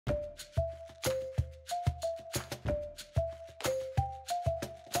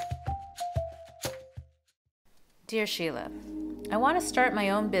Dear Sheila, I want to start my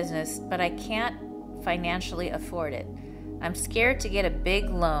own business, but I can't financially afford it. I'm scared to get a big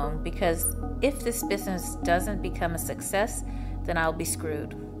loan because if this business doesn't become a success, then I'll be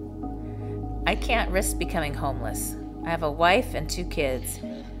screwed. I can't risk becoming homeless. I have a wife and 2 kids,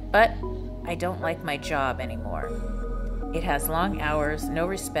 but I don't like my job anymore. It has long hours, no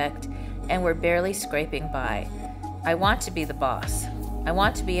respect, and we're barely scraping by. I want to be the boss. I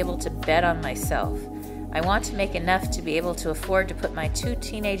want to be able to bet on myself. I want to make enough to be able to afford to put my 2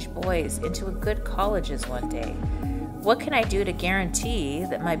 teenage boys into a good colleges one day. What can I do to guarantee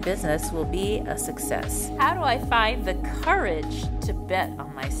that my business will be a success? How do I find the courage to bet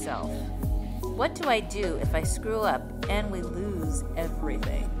on myself? What do I do if I screw up and we lose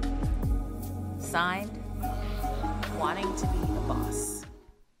everything? Signed, Wanting to be a Boss.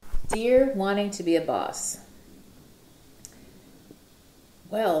 Dear Wanting to be a Boss.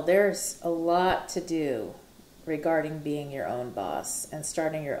 Well, there's a lot to do regarding being your own boss and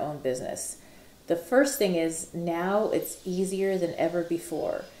starting your own business. The first thing is now it's easier than ever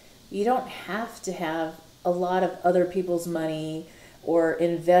before. You don't have to have a lot of other people's money or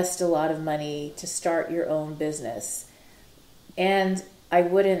invest a lot of money to start your own business. And I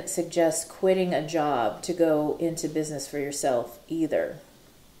wouldn't suggest quitting a job to go into business for yourself either.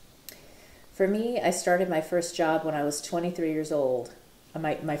 For me, I started my first job when I was 23 years old.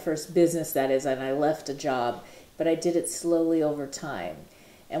 My first business, that is, and I left a job, but I did it slowly over time.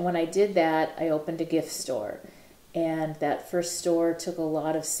 And when I did that, I opened a gift store. And that first store took a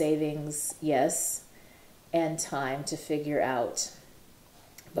lot of savings, yes, and time to figure out.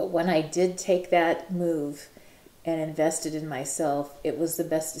 But when I did take that move and invested in myself, it was the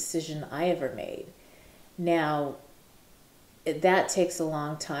best decision I ever made. Now, that takes a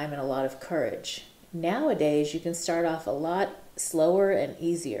long time and a lot of courage. Nowadays, you can start off a lot slower and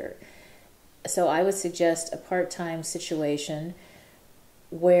easier. So I would suggest a part-time situation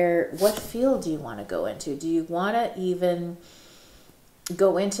where, what field do you want to go into? Do you want to even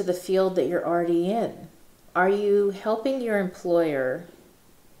go into the field that you're already in? Are you helping your employer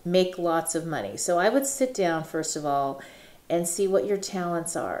make lots of money? So I would sit down, first of all, and see what your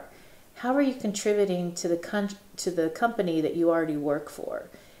talents are. How are you contributing to the company that you already work for?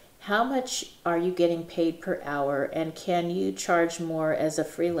 How much are you getting paid per hour, and can you charge more as a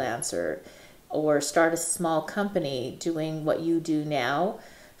freelancer or start a small company doing what you do now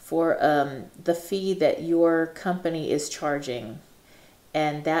for the fee that your company is charging?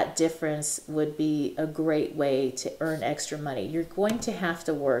 And that difference would be a great way to earn extra money. You're going to have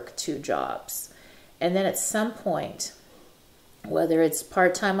to work 2 jobs. And then at some point, whether it's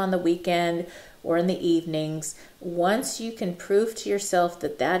part-time on the weekend or in the evenings, once you can prove to yourself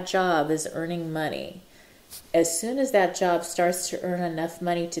that that job is earning money, as soon as that job starts to earn enough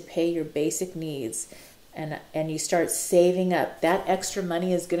money to pay your basic needs and you start saving up, that extra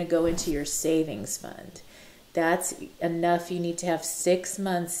money is going to go into your savings fund. That's enough. You need to have 6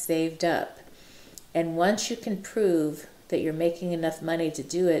 months saved up. And once you can prove that you're making enough money to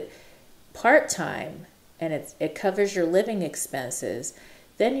do it part-time and it covers your living expenses,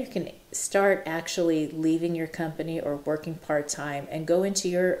 then you can start actually leaving your company or working part-time and go into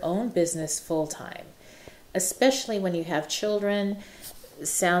your own business full-time. Especially when you have children.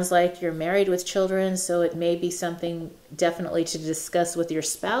 Sounds like you're married with children, so it may be something definitely to discuss with your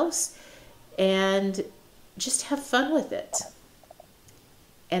spouse and just have fun with it.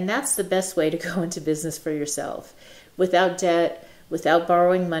 And that's the best way to go into business for yourself, without debt, without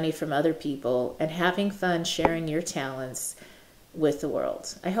borrowing money from other people, and having fun sharing your talents with the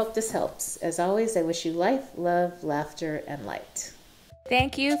world. I hope this helps. As always, I wish you life, love, laughter, and light.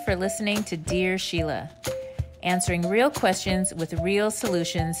 Thank you for listening to Dear Sheila, answering real questions with real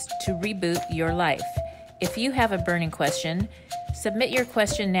solutions to reboot your life. If you have a burning question, submit your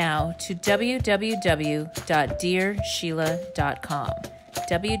question now to www.dearsheila.com.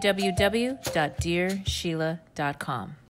 www.dearsheila.com.